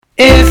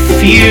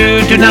If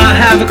you do not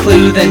have a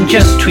clue, then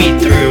just tweet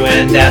through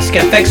and ask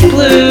FX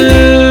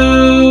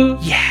Blue.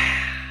 Yeah.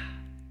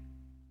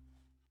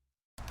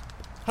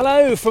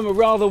 Hello from a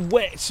rather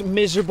wet,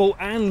 miserable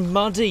and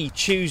muddy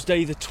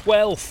Tuesday the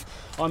 12th.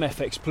 I'm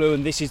FX Blue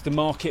and this is the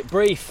market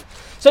brief.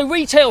 So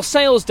retail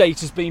sales data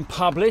has been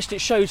published.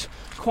 It shows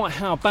quite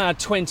how bad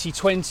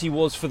 2020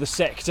 was for the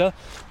sector.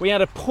 We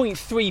had a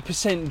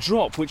 0.3%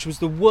 drop, which was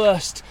the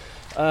worst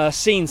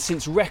seen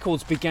since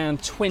records began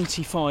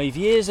 25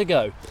 years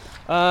ago.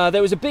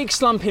 There was a big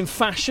slump in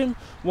fashion,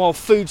 while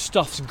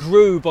foodstuffs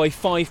grew by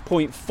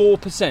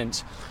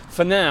 5.4%.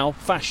 For now,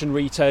 fashion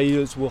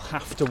retailers will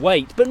have to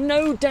wait, but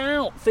no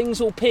doubt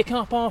things will pick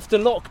up after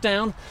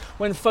lockdown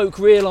when folk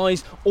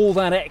realise all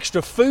that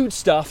extra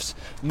foodstuffs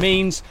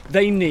means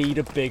they need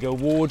a bigger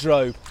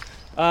wardrobe.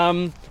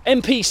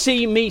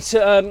 MPC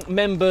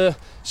member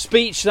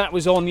speech that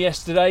was on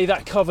yesterday,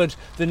 that covered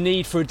the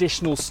need for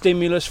additional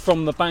stimulus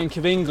from the Bank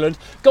of England.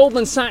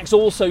 Goldman Sachs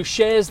also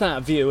shares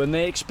that view and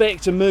they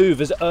expect to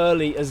move as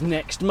early as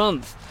next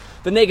month.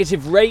 The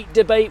negative rate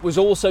debate was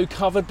also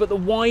covered, but the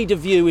wider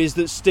view is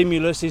that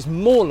stimulus is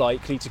more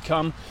likely to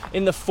come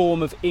in the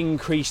form of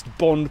increased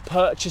bond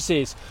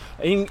purchases.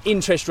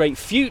 Interest rate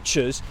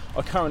futures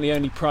are currently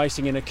only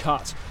pricing in a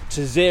cut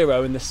to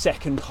zero in the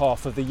second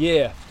half of the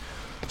year.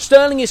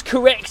 Sterling is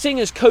correcting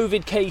as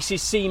COVID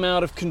cases seem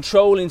out of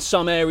control in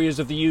some areas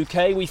of the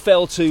UK. We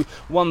fell to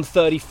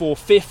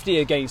 134.50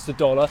 against the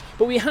dollar,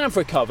 but we have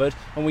recovered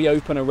and we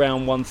open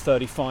around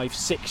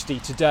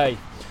 135.60 today.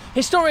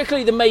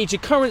 Historically, the major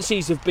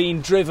currencies have been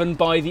driven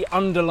by the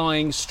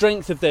underlying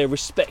strength of their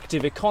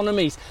respective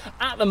economies.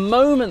 At the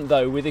moment,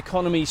 though, with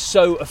economies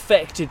so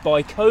affected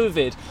by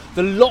COVID,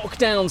 the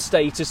lockdown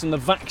status and the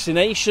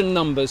vaccination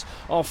numbers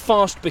are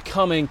fast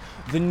becoming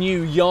the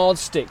new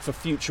yardstick for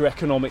future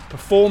economic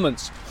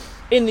performance.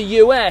 In the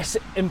US,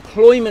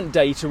 employment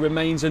data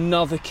remains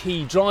another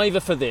key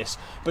driver for this,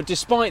 but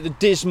despite the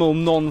dismal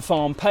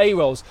non-farm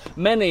payrolls,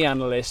 many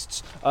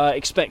analysts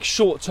expect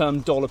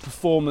short-term dollar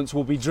performance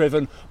will be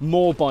driven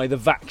more by the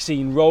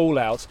vaccine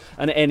rollout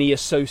and any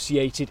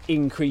associated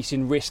increase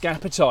in risk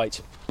appetite.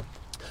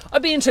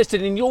 I'd be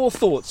interested in your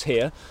thoughts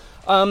here.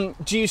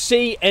 Do you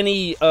see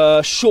any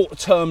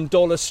short-term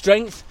dollar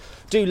strength?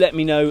 Do let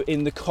me know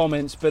in the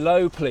comments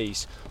below,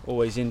 please.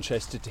 Always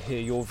interested to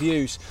hear your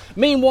views.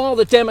 Meanwhile,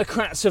 the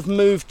Democrats have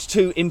moved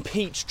to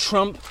impeach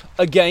Trump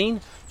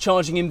again,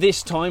 charging him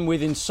this time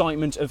with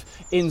incitement of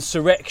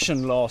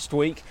insurrection last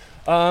week.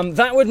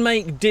 That would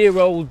make dear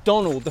old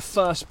Donald the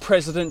first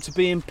president to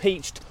be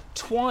impeached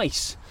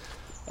twice.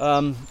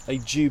 A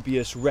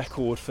dubious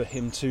record for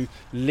him to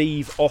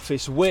leave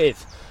office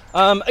with.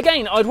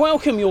 Again, I'd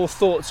welcome your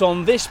thoughts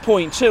on this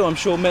point too. I'm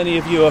sure many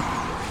of you are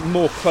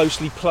more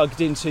closely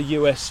plugged into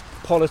US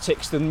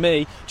politics than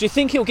me. Do you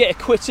think he'll get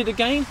acquitted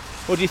again?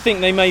 Or do you think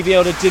they may be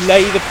able to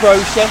delay the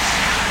process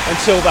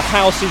until the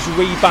House is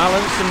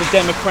rebalanced and the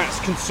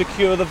Democrats can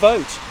secure the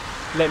vote?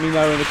 Let me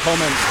know in the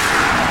comments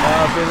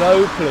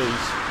below,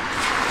 please.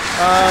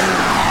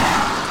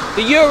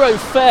 The euro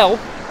fell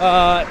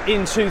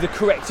into the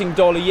correcting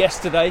dollar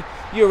yesterday.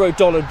 Euro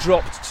dollar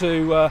dropped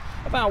to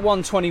about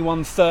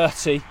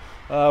 121.30.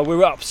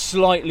 We're up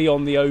slightly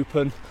on the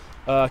open,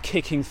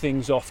 kicking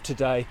things off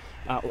today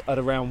at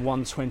around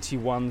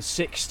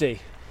 121.60.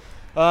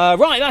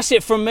 Right, that's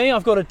it from me.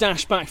 I've got to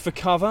dash back for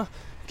cover,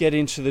 get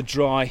into the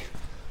dry,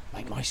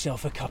 make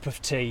myself a cup of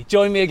tea.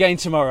 Join me again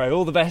tomorrow.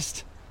 All the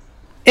best.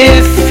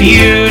 If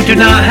you do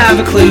not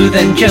have a clue,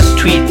 then just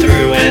tweet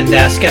through and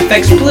ask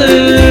FX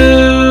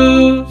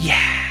Blue. Yeah.